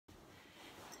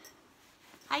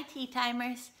Hi, tea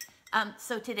timers.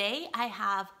 So today I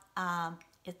have,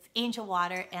 it's angel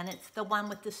water, and it's the one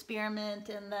with the spearmint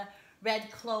and the red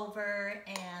clover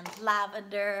and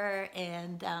lavender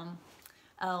and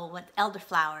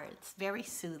elderflower. It's very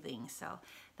soothing, so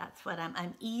that's what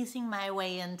I'm easing my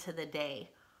way into the day.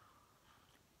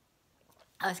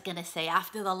 I was gonna say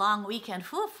after the long weekend,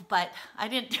 whew, but I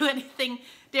didn't do anything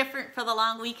different for the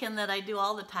long weekend that I do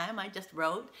all the time. I just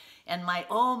wrote, and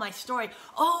my story.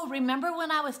 Oh, remember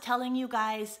when I was telling you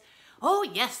guys, oh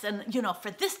yes, and you know, for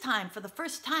the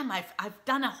first time, I've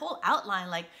done a whole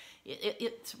outline, like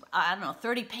it's, I don't know,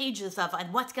 30 pages of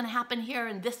and what's gonna happen here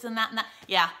and this and that and that.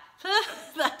 Yeah,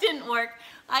 that didn't work.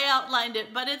 I outlined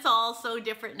it, but it's all so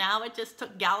different now. It just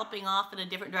took galloping off in a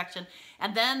different direction.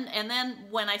 And then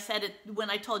when I said it, when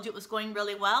I told you it was going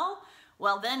really well,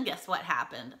 then guess what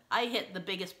happened? I hit the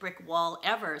biggest brick wall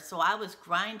ever. So I was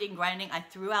grinding. I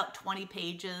threw out 20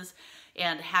 pages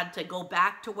and had to go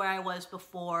back to where I was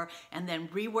before and then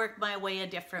rework my way a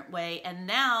different way. And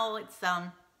now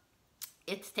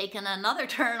it's taken another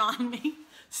turn on me.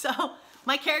 So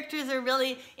my characters are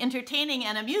really entertaining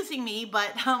and amusing me,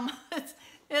 but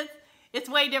it's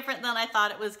way different than I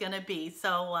thought it was going to be.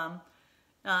 So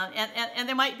and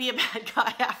there might be a bad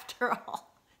guy after all.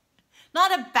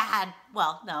 Not a bad,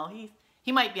 well, no,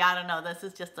 he might be, I don't know. This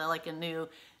is just like a new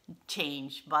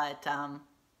change, but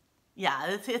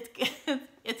yeah,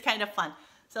 it's kind of fun.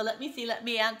 So let me see, let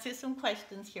me answer some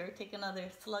questions here. Take another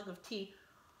slug of tea.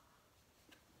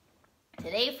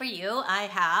 Today for you, I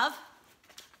have,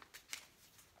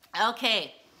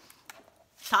 okay,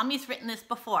 Tommy's written this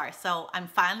before, so I'm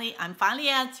finally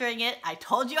answering it. I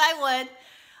told you I would.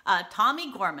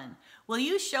 Tommy Gorman, will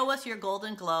you show us your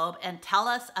Golden Globe and tell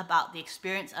us about the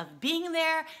experience of being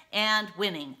there and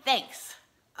winning? Thanks.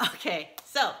 Okay,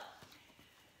 so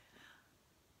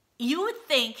you would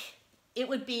think it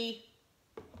would be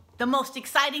the most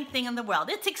exciting thing in the world.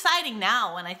 It's exciting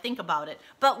now when I think about it,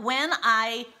 but when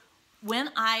I won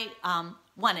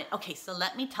it, okay, so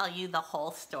let me tell you the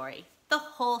whole story. The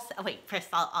whole, wait, first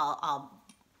I'll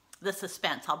the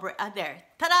suspense, I'll bring, there,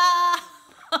 ta-da!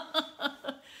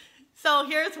 So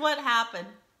here's what happened.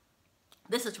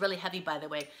 This is really heavy, by the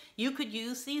way. You could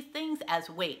use these things as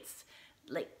weights.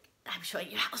 Like, I'm showing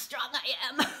you how strong I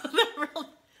am.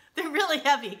 they're really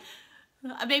heavy.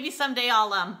 Maybe someday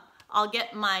I'll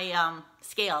get my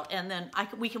scale, and then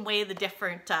we can weigh the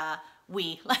different, I'll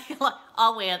weigh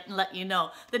it and let you know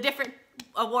the different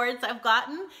awards I've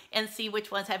gotten and see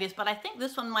which one's heaviest. But I think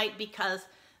this one might, because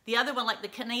the other one, like the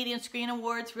Canadian Screen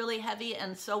Award's really heavy,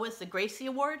 and so is the Gracie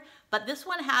Award. But this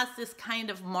one has this kind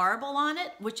of marble on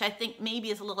it, which I think maybe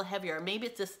is a little heavier. Maybe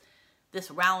it's this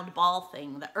round ball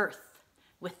thing, the Earth,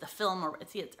 with the film.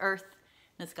 See, it's Earth,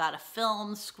 and it's got a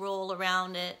film scroll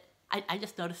around it. I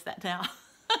just noticed that now.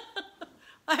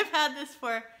 I've had this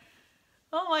for,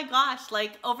 oh my gosh,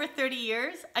 like over 30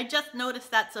 years. I just noticed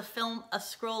that's a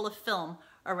scroll of film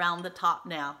around the top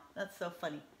now. That's so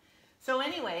funny. So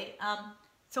anyway,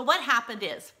 so what happened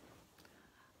is,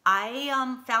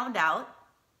 I found out,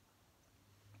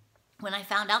 when I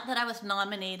found out that I was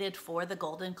nominated for the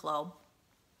Golden Globe,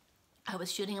 I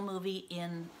was shooting a movie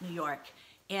in New York,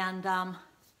 and I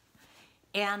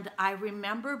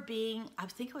remember being, I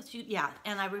think it was, yeah,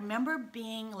 and I remember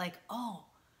being like, oh,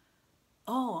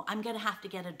 I'm gonna have to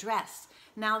get a dress.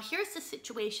 Now here's the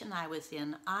situation I was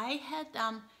in. I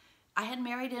had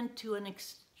married into an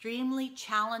extremely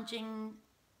challenging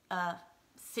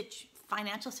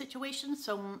financial situation,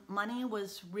 so money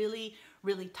was really,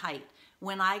 really tight.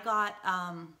 When I got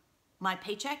my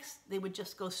paychecks, they would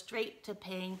just go straight to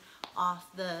paying off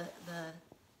the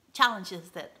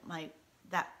challenges that my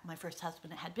first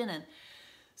husband had been in.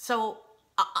 So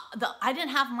I didn't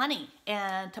have money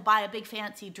to buy a big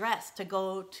fancy dress to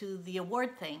go to the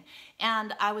award thing.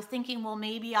 And I was thinking, well,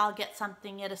 maybe I'll get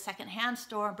something at a secondhand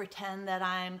store and pretend that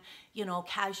I'm, you know,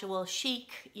 casual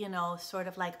chic, you know, sort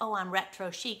of like, oh, I'm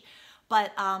retro chic.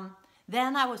 But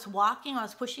then I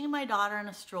was pushing my daughter in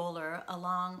a stroller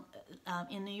along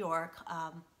in New York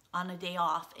on a day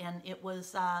off, and it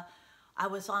was, I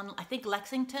was on, I think,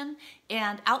 Lexington,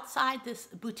 and outside this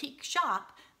boutique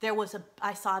shop,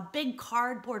 I saw a big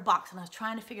cardboard box, and I was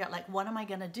trying to figure out, like, what am I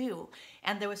gonna do?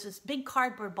 And there was this big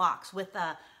cardboard box with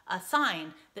a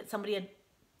sign that somebody had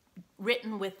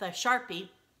written with a Sharpie,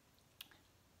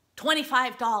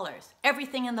 $25,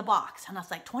 everything in the box. And I was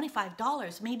like,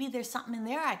 $25, maybe there's something in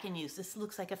there I can use. This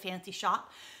looks like a fancy shop.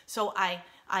 So I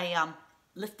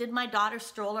lifted my daughter's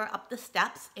stroller up the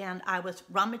steps, and I was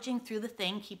rummaging through the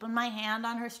thing, keeping my hand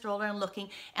on her stroller and looking,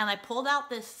 and I pulled out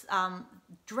this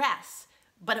dress,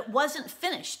 but it wasn't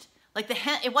finished. Like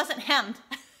it wasn't hemmed.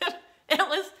 It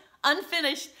was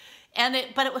unfinished.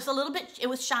 But it was a little bit, it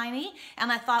was shiny,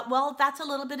 and I thought, well, that's a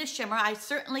little bit of shimmer. I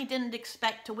certainly didn't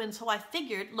expect to win, so I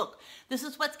figured, look, this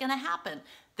is what's gonna happen.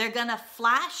 They're gonna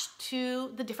flash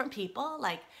to the different people,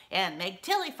 like, and Meg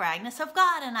Tilly for Agnes of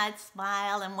God, and I'd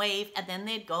smile and wave, and then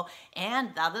they'd go,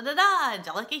 and da-da-da-da,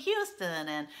 Angelica Houston,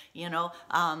 and,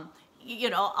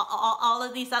 all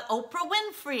of these, Oprah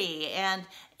Winfrey, and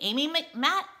Amy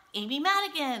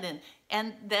Madigan,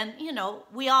 and then,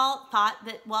 we all thought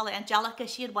that, well, Angelica,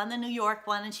 she had won the New York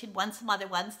one, and she'd won some other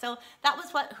ones, so that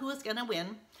was who was going to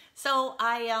win. So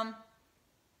I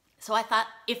thought,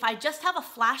 if I just have a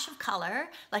flash of color,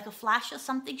 like a flash of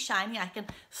something shiny, I can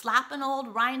slap an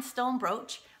old rhinestone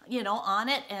brooch, on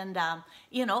it, and,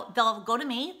 they'll go to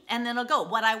me, and then it'll go.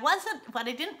 What I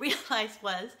didn't realize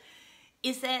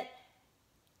is that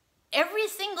every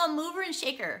single mover and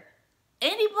shaker,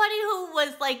 anybody who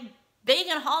was like big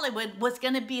in Hollywood was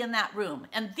going to be in that room.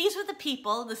 And these were the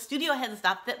people, the studio heads and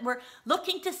stuff, that were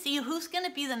looking to see who's going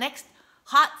to be the next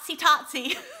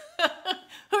hotsy-totsy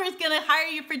who is going to hire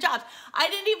you for jobs. That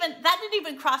didn't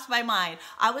even cross my mind.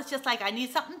 I was just like, I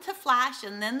need something to flash,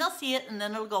 and then they'll see it, and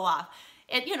then it'll go off.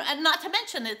 And, and not to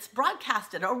mention, it's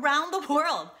broadcasted around the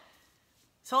world.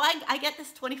 So I get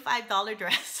this $25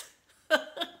 dress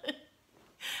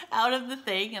out of the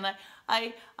thing, and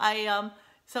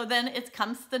so then it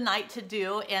comes the night to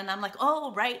do, and I'm like,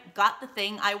 oh, right, got the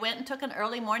thing. I went and took an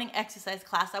early morning exercise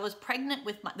class. I was pregnant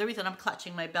with the reason I'm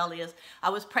clutching my belly is I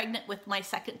was pregnant with my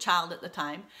second child at the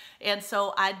time. And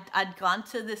so I'd done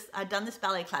this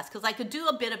ballet class, because I could do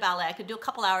a bit of ballet. I could do a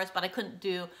couple hours, but I couldn't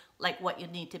do like what you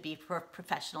need to be for a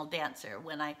professional dancer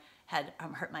when I had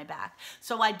hurt my back.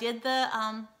 So I did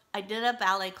a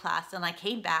ballet class, and I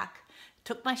came back,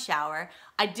 took my shower.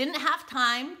 I didn't have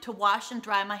time to wash and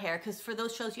dry my hair, because for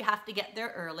those shows you have to get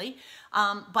there early.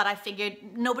 But I figured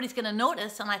nobody's gonna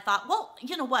notice, and I thought, well,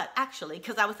 you know what, actually,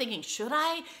 because I was thinking, should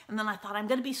I? And then I thought, I'm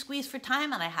gonna be squeezed for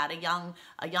time, and I had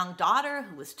a young daughter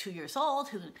who was 2 years old,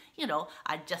 who,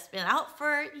 I'd just been out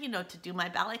for, to do my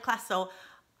ballet class. So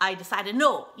I decided,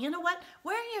 no, you know what,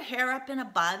 wearing your hair up in a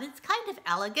bun, it's kind of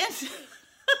elegant.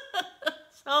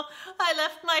 So I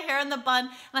left my hair in the bun,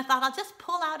 and I thought, I'll just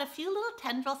pull out a few little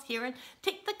tendrils here and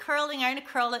take the curling iron to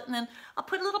curl it, and then I'll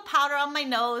put a little powder on my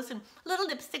nose and a little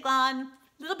lipstick on, a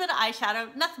little bit of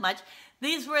eyeshadow, nothing much.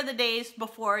 These were the days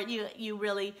before you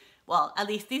really, well, at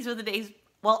least these were the days,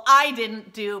 well, I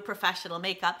didn't do professional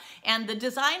makeup, and the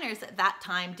designers at that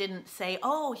time didn't say,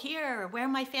 oh, here, wear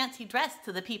my fancy dress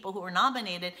to the people who were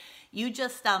nominated. You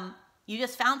just found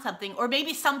something, or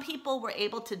maybe some people were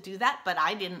able to do that, but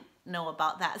I didn't know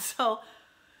about that. So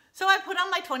I put on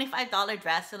my $25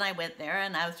 dress, and I went there,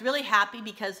 and I was really happy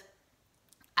because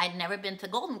I'd never been to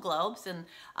Golden Globes, and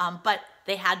but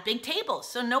they had big tables,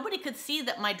 so nobody could see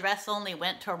that my dress only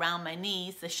went to around my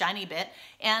knees, the shiny bit,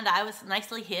 and I was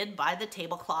nicely hid by the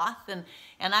tablecloth, and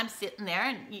I'm sitting there,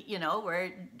 and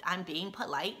where I'm being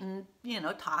polite and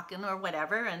talking or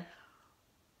whatever, and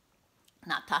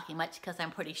not talking much because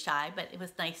I'm pretty shy, but it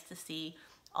was nice to see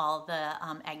all the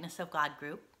Agnes of God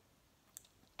group.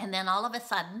 And then all of a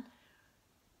sudden,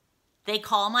 they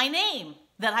call my name,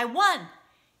 that I won.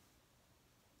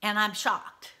 And I'm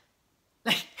shocked.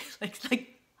 Like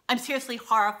I'm seriously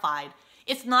horrified.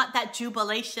 It's not that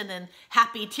jubilation and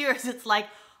happy tears. It's like,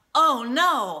 oh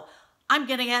no, I'm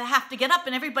gonna have to get up,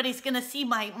 and everybody's gonna see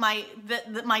my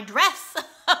dress.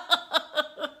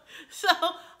 So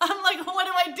I'm like, what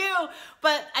do I do?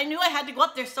 But I knew I had to go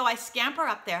up there, so I scamper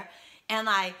up there, and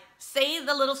I say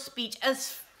the little speech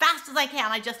as fast as I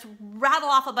can. I just rattle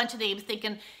off a bunch of names,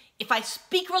 thinking, if I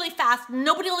speak really fast,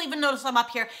 nobody will even notice I'm up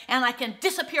here, and I can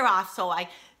disappear off. So I,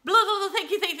 blah, blah, blah,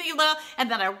 thank you, blah, and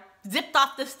then I zipped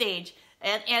off the stage.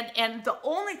 And the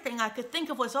only thing I could think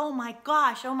of was, oh my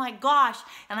gosh. And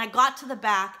I got to the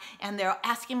back, and they're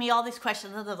asking me all these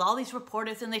questions, and there's all these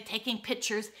reporters, and they're taking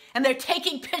pictures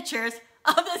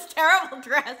of this terrible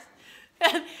dress.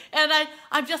 And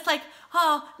I'm just like,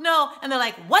 oh no. And they're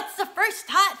like, what's the first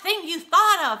thing you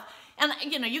thought of? And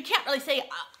you can't really say,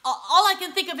 all I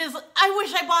can think of is, I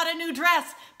wish I bought a new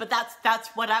dress. But that's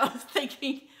what I was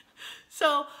thinking.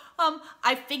 So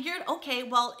I figured, okay,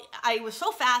 well, I was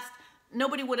so fast,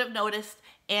 nobody would have noticed,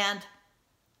 and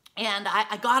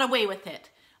I got away with it.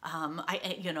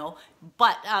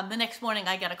 But the next morning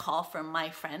I got a call from my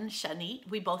friend Shanit.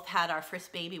 We both had our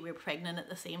first baby. We were pregnant at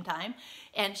the same time,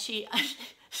 and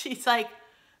she's like,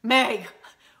 Meg,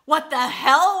 what the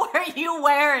hell were you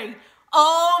wearing?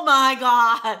 Oh my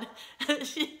God.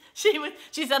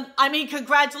 She said, I mean,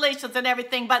 congratulations and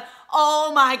everything, but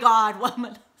oh my God,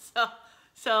 woman.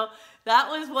 So that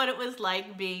was what it was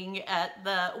like being at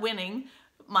winning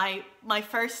my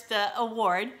first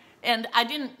award. And I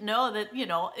didn't know that, you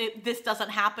know, this doesn't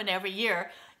happen every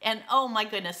year. And oh my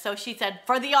goodness, so she said,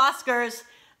 for the Oscars,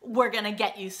 we're going to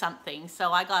get you something.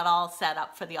 So I got all set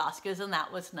up for the Oscars, and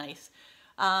that was nice.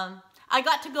 I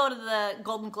got to go to the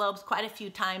Golden Globes quite a few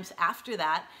times after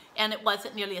that, and it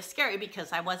wasn't nearly as scary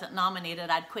because I wasn't nominated.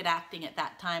 I'd quit acting at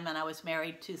that time, and I was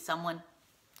married to someone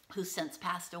who's since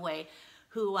passed away,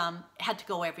 who had to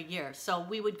go every year. So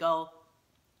we would go,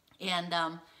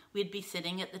 and we'd be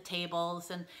sitting at the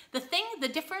tables. And the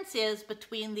difference is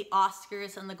between the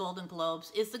Oscars and the Golden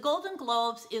Globes is the Golden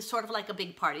Globes is sort of like a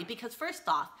big party because first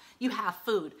off, you have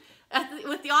food.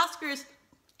 With the Oscars,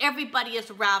 everybody is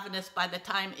ravenous by the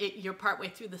time you're partway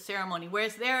through the ceremony,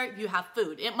 whereas there you have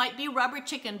food. It might be rubber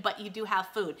chicken, but you do have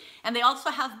food. And they also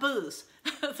have booze.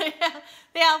 they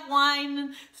have wine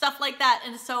and stuff like that.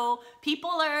 And so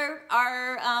people are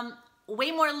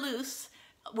way more loose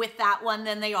with that one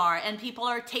than they are, and people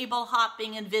are table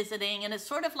hopping and visiting, and it's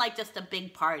sort of like just a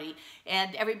big party,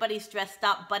 and everybody's dressed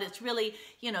up, but it's really,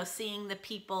 you know, seeing the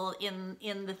people in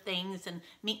the things and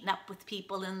meeting up with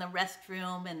people in the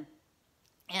restroom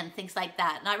and things like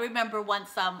that. And I remember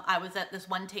once I was at this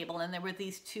one table, and there were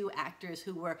these two actors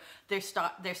who were, their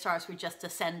stars were just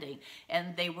ascending,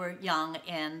 and they were young,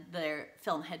 and their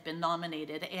film had been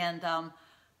nominated, and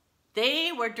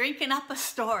they were drinking up a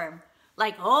storm.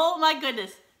 Like, oh my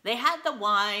goodness, they had the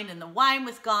wine, and the wine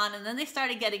was gone, and then they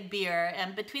started getting beer,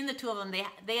 and between the two of them,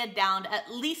 they had downed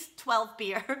at least 12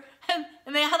 beer, and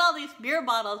they had all these beer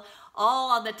bottles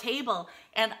all on the table,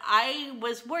 and I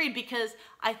was worried because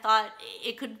I thought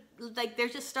it could, like, they're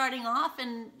just starting off,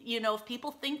 and, you know, if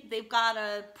people think they've got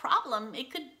a problem, it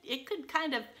could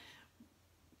kind of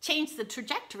change the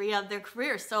trajectory of their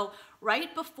career. So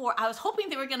right before, I was hoping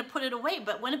they were going to put it away,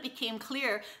 but when it became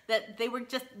clear that they were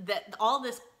just, that all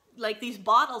this, like these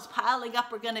bottles piling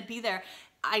up were going to be there,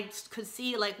 I could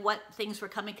see like what things were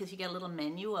coming, because you get a little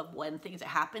menu of when things are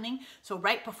happening. So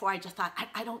right before, I just thought,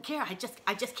 I don't care. I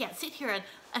just can't sit here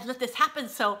and let this happen.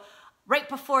 So right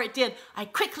before it did, I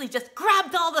quickly just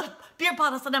grabbed all the beer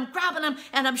bottles, and I'm grabbing them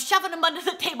and I'm shoving them under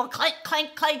the table, clank,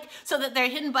 clank, clank, so that they're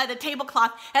hidden by the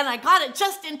tablecloth. And I got it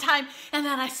just in time. And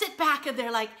then I sit back, and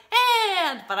they're like,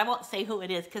 but I won't say who it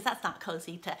is, because that's not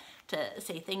cozy to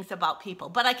say things about people.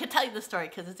 But I can tell you the story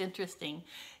because it's interesting.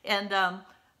 And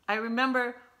I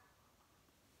remember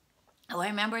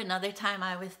another time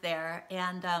I was there,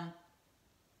 and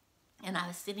I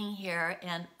was sitting here,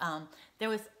 and there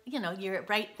was, you know, you're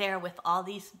right there with all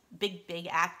these big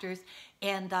actors,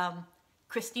 and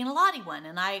Christina Lottie won,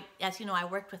 and as you know, I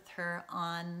worked with her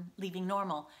on Leaving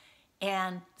Normal,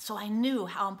 and so I knew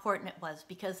how important it was,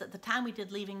 because at the time we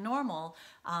did Leaving Normal,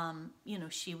 you know,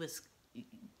 she was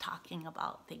talking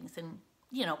about things and,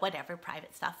 you know, whatever,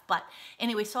 private stuff. But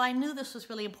anyway, so I knew this was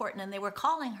really important, and they were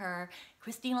calling her,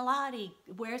 Christina Lottie,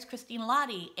 where's Christina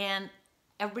Lottie? And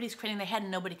everybody's craning their head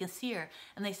and nobody can see her.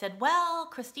 And they said, well,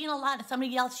 Christina Lottie,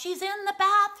 somebody yelled, she's in the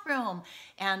bathroom.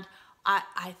 And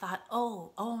I thought,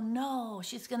 oh no,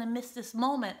 she's gonna miss this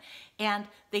moment. And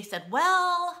they said,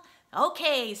 well,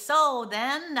 okay, so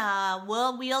then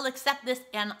we'll accept this.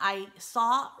 And I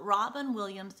saw Robin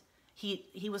Williams,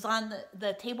 he was on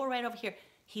the table right over here.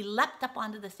 He leapt up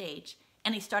onto the stage,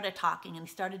 and he started talking, and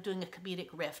he started doing a comedic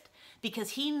riff, because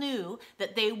he knew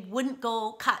that they wouldn't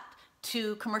go cut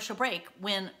to commercial break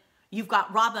when you've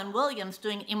got Robin Williams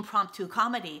doing impromptu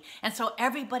comedy. And so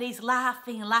everybody's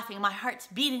laughing and laughing. My heart's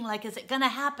beating like, is it gonna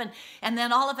happen? And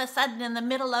then all of a sudden, in the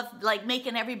middle of like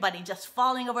making everybody just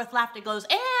falling over with laughter, goes,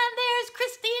 and there's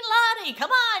Christine Lottie,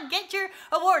 come on, get your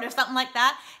award, or something like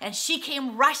that. And she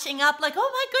came rushing up like,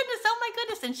 oh my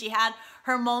goodness. And she had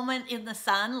her moment in the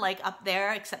sun, like up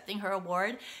there accepting her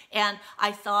award. And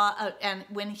I saw, and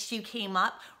when she came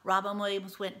up, Robin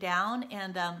Williams went down,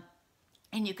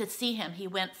 and you could see him. He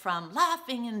went from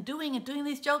laughing and doing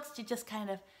these jokes to just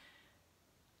kind of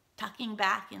tucking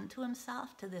back into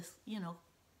himself, to this, you know,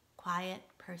 quiet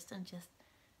person just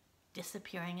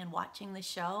disappearing and watching the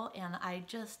show. And I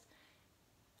just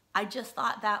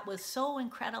thought that was so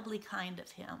incredibly kind of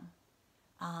him.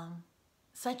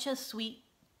 Such a sweet,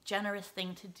 generous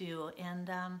thing to do. And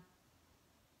I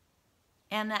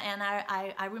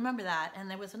remember that. And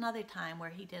there was another time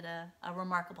where he did a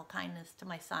remarkable kindness to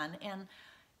my son,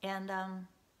 and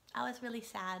I was really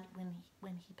sad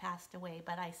when he passed away.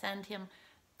 But I send him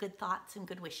good thoughts and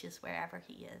good wishes wherever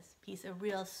he is. He's a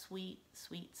real sweet,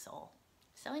 sweet soul.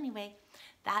 So anyway,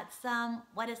 that's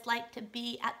what it's like to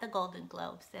be at the Golden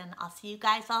Globes, and I'll see you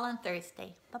guys all on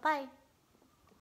Thursday. Bye-bye.